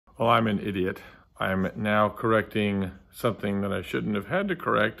Well, I'm an idiot. I'm now correcting something that I shouldn't have had to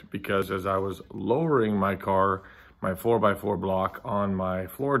correct, because as I was lowering my car, my 4x4 block on my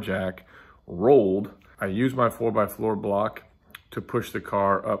floor jack rolled. I used my 4x4 block to push the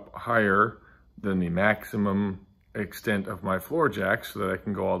car up higher than the maximum extent of my floor jack so that I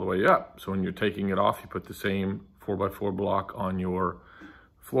can go all the way up. So when you're taking it off, you put the same 4x4 block on your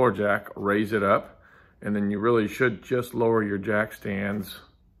floor jack, raise it up, and then you really should just lower your jack stands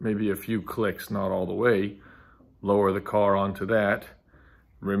maybe a few clicks, not all the way. Lower the car onto that,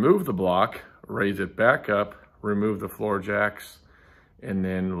 remove the block, raise it back up, remove the floor jacks, and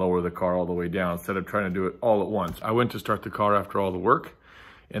then lower the car all the way down instead of trying to do it all at once. I went to start the car after all the work,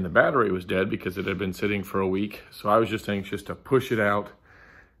 and the battery was dead because it had been sitting for a week. So I was just anxious to push it out,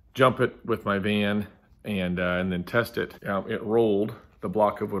 jump it with my van, and then test it. It rolled, the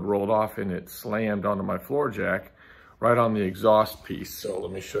block of wood rolled off, and it slammed onto my floor jack right on the exhaust piece. So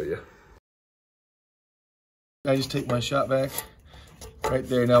let me show you. I just take my shop vac right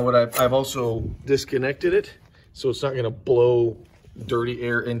there. Now what I've also disconnected it, so it's not gonna blow dirty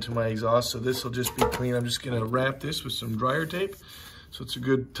air into my exhaust. So this will just be clean. I'm just gonna wrap this with some dryer tape so it's a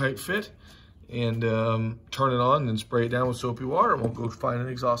good tight fit, and turn it on and then spray it down with soapy water, and we'll go find an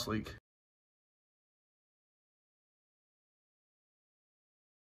exhaust leak.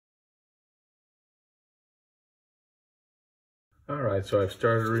 All right, so I've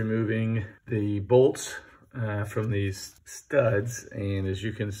started removing the bolts from these studs, and as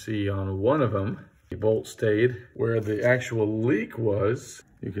you can see on one of them, the bolt stayed. Where the actual leak was,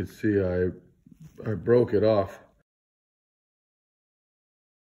 you can see I broke it off.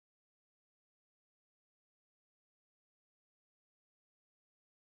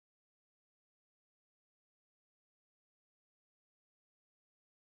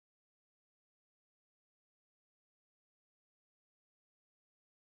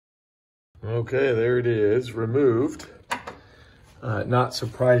 Okay, there it is, removed. Not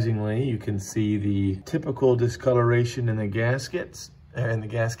surprisingly, you can see the typical discoloration in the gasket,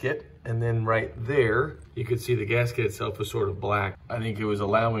 and then right there, you can see the gasket itself is sort of black. I think it was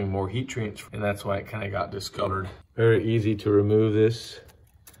allowing more heat transfer, and that's why it kind of got discolored. Very easy to remove this.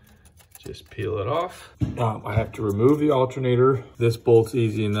 Just peel it off. I have to remove the alternator. This bolt's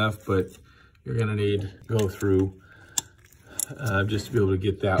easy enough, but you're gonna need to go through just to be able to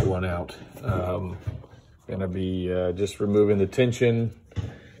get that one out. Gonna be just removing the tension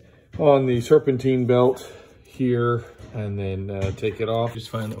on the serpentine belt here, and then take it off. Just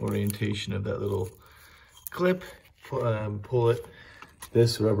find the orientation of that little clip, pull it.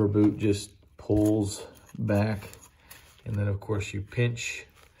 This rubber boot just pulls back, and then of course you pinch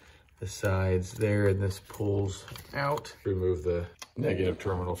the sides there, and this pulls out. Remove the negative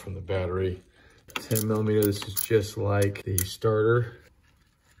terminal from the battery. 10 millimeter, this is just like the starter.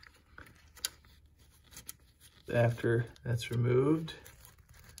 After that's removed,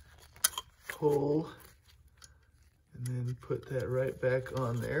 pull, and then put that right back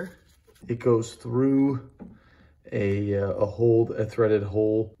on there. It goes through a threaded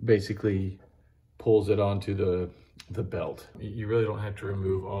hole, basically pulls it onto the belt. You really don't have to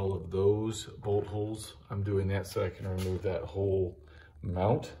remove all of those bolt holes. I'm doing that so I can remove that whole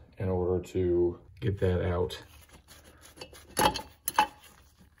mount in order to get that out.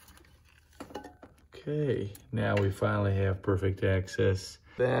 Okay, now we finally have perfect access.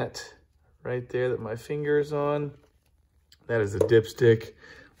 That right there that my finger is on, that is a dipstick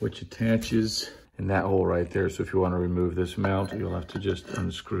which attaches in that hole right there. So if you want to remove this mount, you'll have to just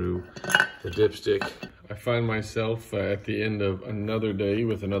unscrew the dipstick. I find myself at the end of another day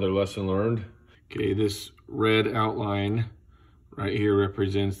with another lesson learned. Okay, this red outline right here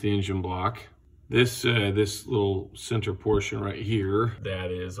represents the engine block. This little center portion right here, that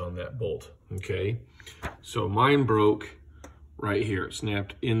is on that bolt, okay? So mine broke right here. It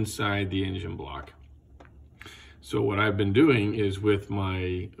snapped inside the engine block. So what I've been doing is with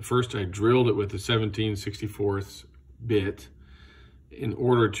first I drilled it with a 17/64 bit in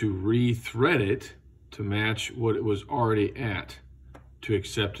order to re-thread it to match what it was already at to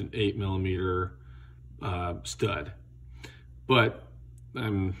accept an 8 millimeter stud. But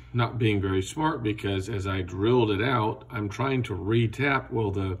I'm not being very smart, because as I drilled it out, I'm trying to re-tap.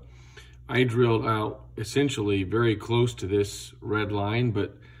 Well, I drilled out essentially very close to this red line,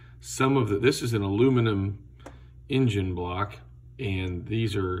 but this is an aluminum engine block, and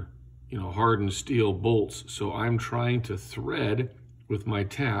these are, hardened steel bolts. So I'm trying to thread with my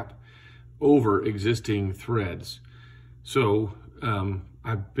tap over existing threads. So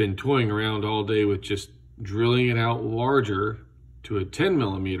I've been toying around all day with just drilling it out larger to a 10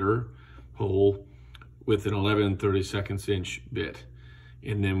 millimeter hole with an 11/32 inch bit.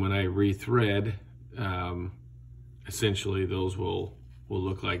 And then when I rethread, essentially those will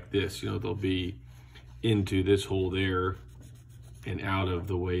look like this. You know, they'll be into this hole there and out of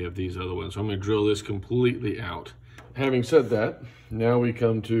the way of these other ones. So I'm going to drill this completely out. Having said that, now we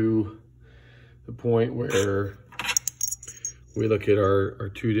come to the point where we look at our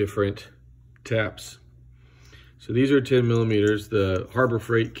two different taps. So these are 10 millimeters, the Harbor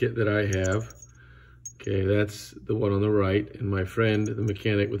Freight kit that I have. Okay, that's the one on the right. And my friend, the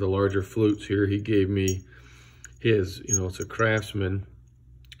mechanic with the larger flutes here, he gave me his, you know, it's a Craftsman.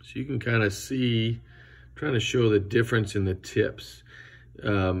 So you can kind of see, I'm trying to show the difference in the tips.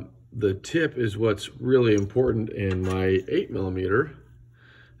 The tip is what's really important in my 8 millimeter.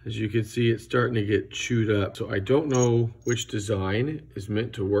 As you can see, it's starting to get chewed up. So I don't know which design is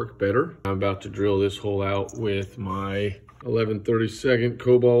meant to work better. I'm about to drill this hole out with my 11/32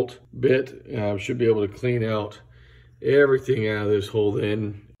 cobalt bit. I should be able to clean out everything out of this hole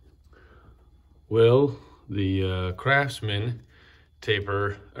then. Well, the Craftsman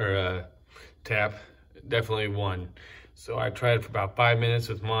taper or tap definitely won. So I tried for about 5 minutes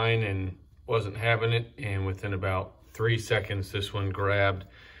with mine and wasn't having it. And within about 3 seconds, this one grabbed.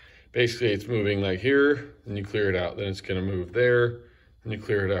 Basically, it's moving like here, and you clear it out. Then it's gonna move there, and you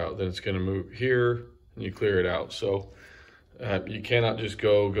clear it out. Then it's gonna move here, and you clear it out. So you cannot just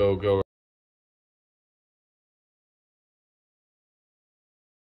go.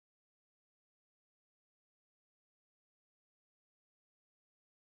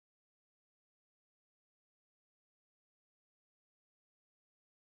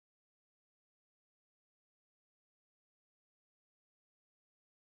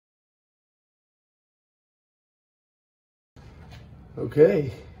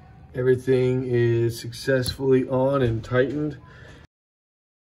 Okay, everything is successfully on and tightened.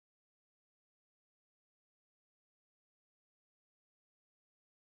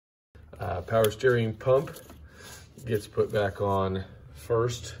 Power steering pump gets put back on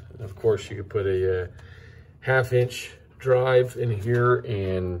first. Of course, you could put a 1/2 inch drive in here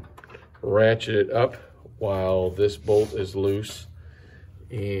and ratchet it up while this bolt is loose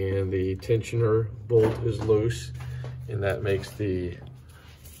and the tensioner bolt is loose, and that makes the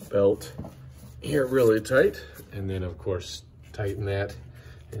belt here really tight. And then of course tighten that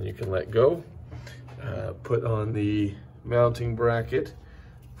and you can let go. Put on the mounting bracket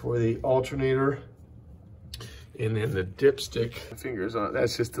for the alternator, and then the dipstick, fingers on it,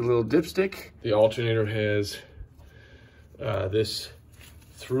 that's just a little dipstick. The alternator has this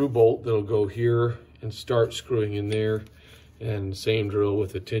through bolt that'll go here and start screwing in there, and same drill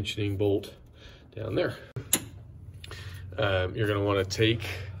with the tensioning bolt down there. You're gonna wanna take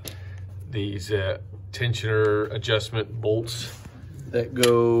these tensioner adjustment bolts that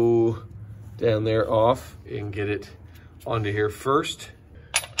go down there off and get it onto here first.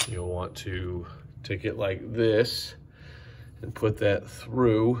 You'll want to take it like this and put that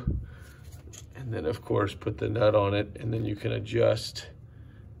through, and then of course put the nut on it, and then you can adjust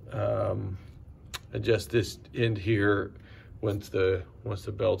this end here once the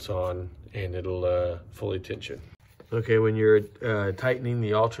belt's on, and it'll fully tension. Okay, when you're tightening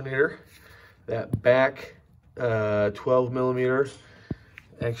the alternator, that back 12 millimeters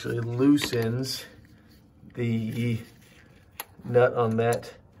actually loosens the nut on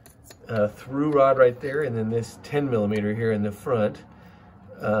that through rod right there, and then this 10 millimeter here in the front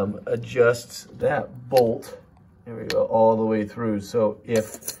adjusts that bolt. There we go, all the way through. So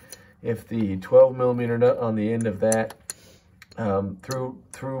if the 12 millimeter nut on the end of that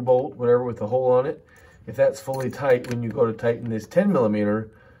through bolt, whatever, with the hole on it, if that's fully tight, when you go to tighten this 10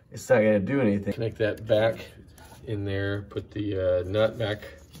 millimeter, it's not going to do anything. Connect that back in there, put the nut back.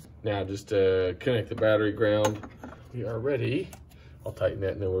 Now just connect the battery ground. We are ready. I'll tighten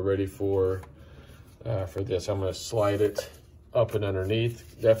that, and then we're ready for this. I'm going to slide it up and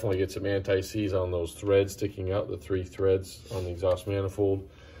underneath. Definitely get some anti-seize on those threads sticking out, the 3 threads on the exhaust manifold.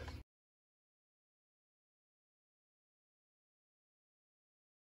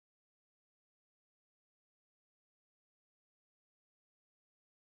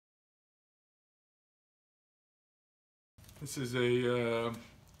 This is a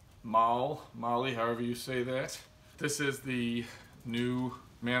Molly, however you say that. This is the new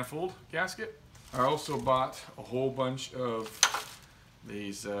manifold gasket. I also bought a whole bunch of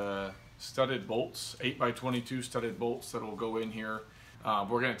these studded bolts, 8x22 studded bolts that will go in here.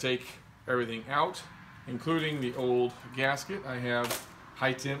 We're going to take everything out, including the old gasket. I have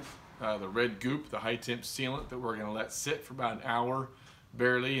high temp, the red goop, the high temp sealant that we're going to let sit for about an hour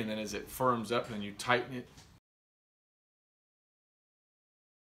barely, and then as it firms up, then you tighten it.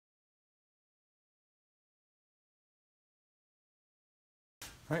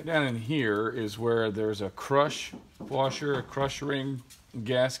 Right down in here is where there's a crush washer, a crush ring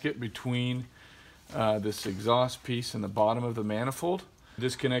gasket between this exhaust piece and the bottom of the manifold.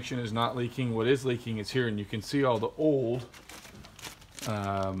 This connection is not leaking. What is leaking is here, and you can see all the old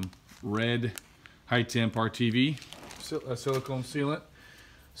red high temp RTV silicone sealant.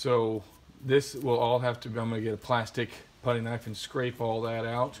 So this will all have to be, I'm going to get a plastic putty knife and scrape all that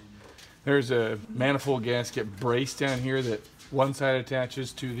out. There's a manifold gasket brace down here that one side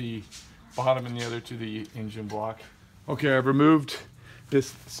attaches to the bottom and the other to the engine block. Okay, I've removed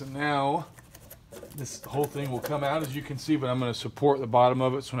this, so now this whole thing will come out, as you can see, but I'm going to support the bottom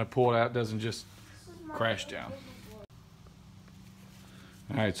of it so when I pull it out, it doesn't just crash down.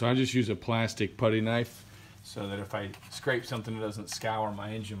 Alright, so I just use a plastic putty knife so that if I scrape something, it doesn't scour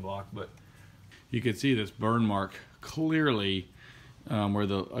my engine block. But you can see this burn mark clearly where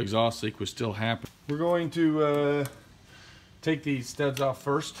the exhaust leak was still happening. We're going to take these studs off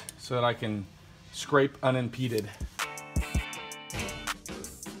first so that I can scrape unimpeded.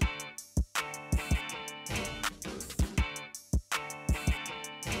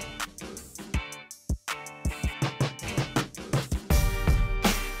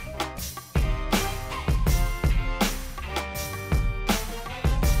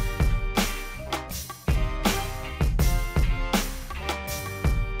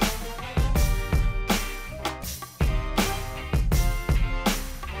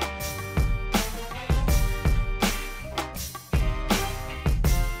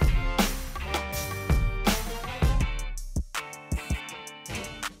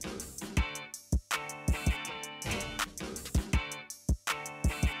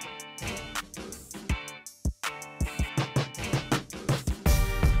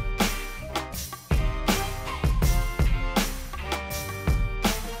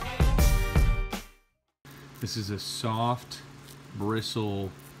 This is a soft bristle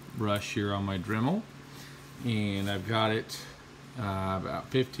brush here on my Dremel, and I've got it about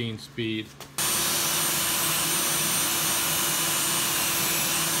 15 speed.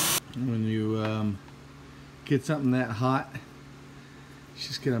 When you get something that hot, it's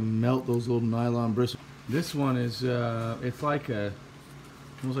just gonna melt those little nylon bristles. This one is it's like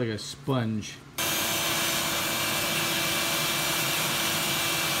almost like a sponge.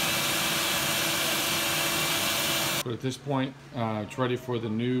 But at this point, it's ready for the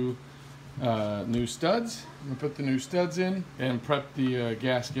new studs. I'm gonna put the new studs in and prep the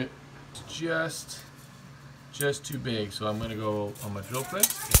gasket. It's just too big, so I'm gonna go on my drill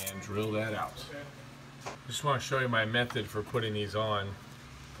press and drill that out. Just want to show you my method for putting these on.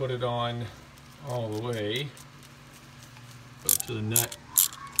 Put it on all the way so the nut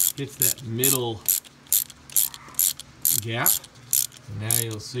hits that middle gap. And now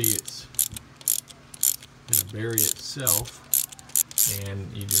you'll see it's going to bury itself,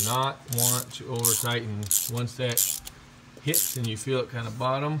 and you do not want to over tighten. Once that hits and you feel it kind of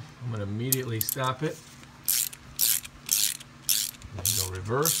bottom, I'm going to immediately stop it and go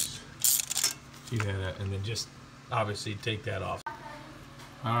reverse. See that, and then just obviously take that off.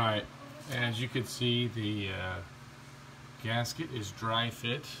 Alright, as you can see, the gasket is dry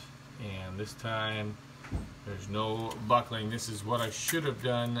fit, and this time there's no buckling. This is what I should have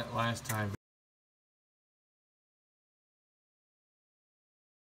done last time.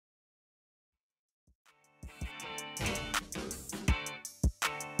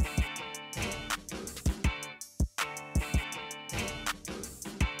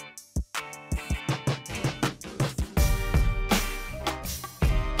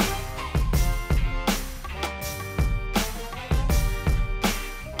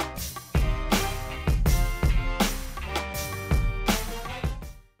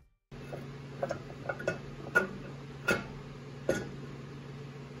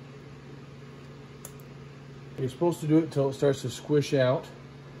 You're supposed to do it until it starts to squish out,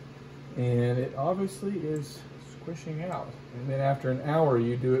 and it obviously is squishing out. And then after an hour,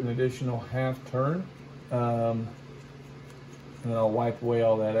 you do it an additional half turn, and then I'll wipe away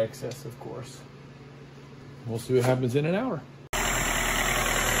all that excess, of course. We'll see what happens in an hour.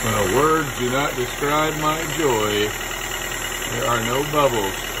 Well, words do not describe my joy. There are no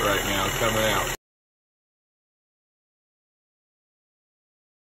bubbles right now coming out.